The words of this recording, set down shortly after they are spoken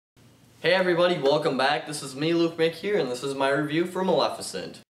Hey everybody, welcome back. This is me, lukemick here, and this is my review for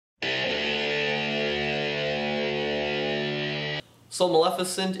Maleficent. So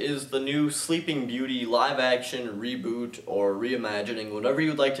Maleficent is the new Sleeping Beauty live-action reboot or reimagining, whatever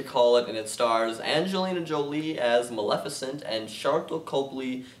you'd like to call it, and it stars Angelina Jolie as Maleficent and Sharlto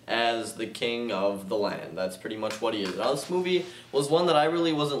Copley as the king of the land. That's pretty much what he is. Now this movie was one that I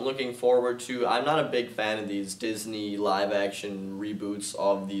really wasn't looking forward to. I'm not a big fan of these Disney live-action reboots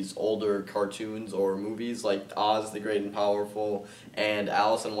of these older cartoons or movies like Oz the Great and Powerful and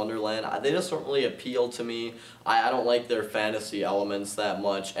Alice in Wonderland. They just don't really appeal to me. I don't like their fantasy elements that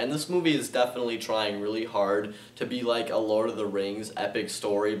much, and this movie is definitely trying really hard to be like a Lord of the Rings epic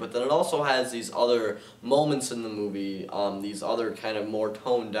story, but then it also has these other moments in the movie, these other kind of more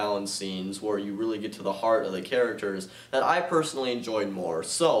toned down scenes where you really get to the heart of the characters that I personally enjoyed more.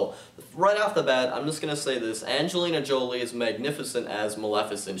 So, right off the bat, I'm just going to say this: Angelina Jolie is magnificent as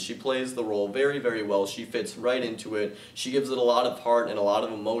Maleficent. She plays the role very, very well. She fits right into it. She gives it a lot of heart and a lot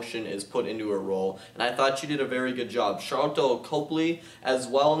of emotion is put into her role, and I thought she did a very good job. Sharlto Copley as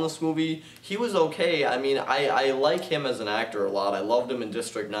well in this movie, he was okay. I mean, I like him as an actor a lot. I loved him in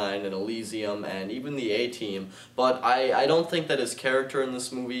District 9 and Elysium and even the A-Team, but I don't think that his character in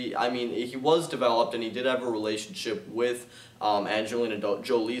this movie, I mean, he was developed and he did have a relationship with Angelina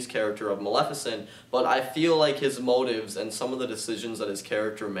Jolie's character of Maleficent, but I feel like his motives and some of the decisions that his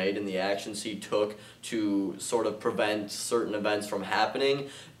character made and the actions he took to sort of prevent certain events from happening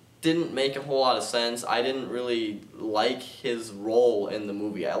didn't make a whole lot of sense. I didn't really like his role in the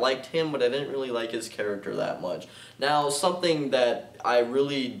movie. I liked him, but I didn't really like his character that much. Now, something that I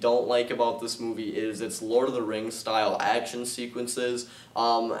really don't like about this movie is its Lord of the Rings style action sequences.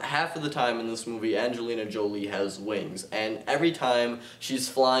 Half of the time in this movie, Angelina Jolie has wings, and every time she's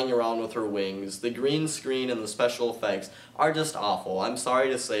flying around with her wings, the green screen and the special effects are just awful. I'm sorry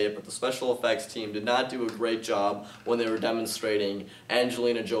to say it, but the special effects team did not do a great job when they were demonstrating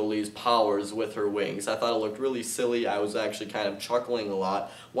Angelina Jolie's powers with her wings. I thought it looked really silly. I was actually kind of chuckling a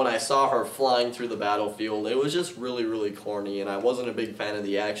lot when I saw her flying through the battlefield. It was just really, really corny, and I wasn't a big fan of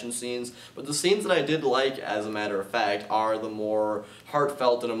the action scenes, but the scenes that I did like, as a matter of fact, are the more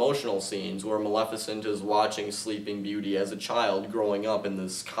heartfelt and emotional scenes where Maleficent is watching Sleeping Beauty as a child growing up in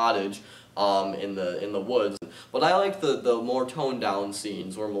this cottage in the woods. But I like the more toned down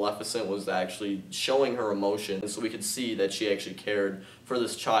scenes where Maleficent was actually showing her emotion so we could see that she actually cared for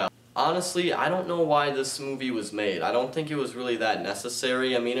this child. Honestly, I don't know why this movie was made. I don't think it was really that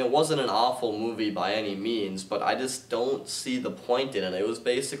necessary. I mean, it wasn't an awful movie by any means, but I just don't see the point in it. It was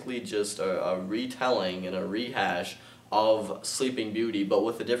basically just a retelling and a rehash of Sleeping Beauty, but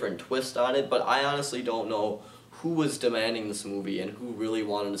with a different twist on it. But I honestly don't know who was demanding this movie and who really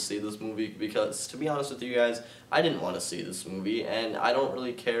wanted to see this movie, because to be honest with you guys, I didn't want to see this movie, and I don't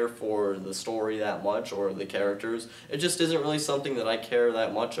really care for the story that much or the characters. It just isn't really something that I care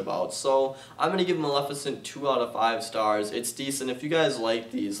that much about. So I'm going to give Maleficent 2 out of 5 stars. It's decent. If you guys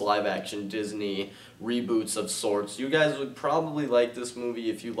like these live-action Disney reboots of sorts, you guys would probably like this movie.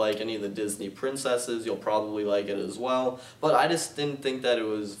 If you like any of the Disney princesses, you'll probably like it as well. But I just didn't think that it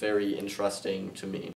was very interesting to me.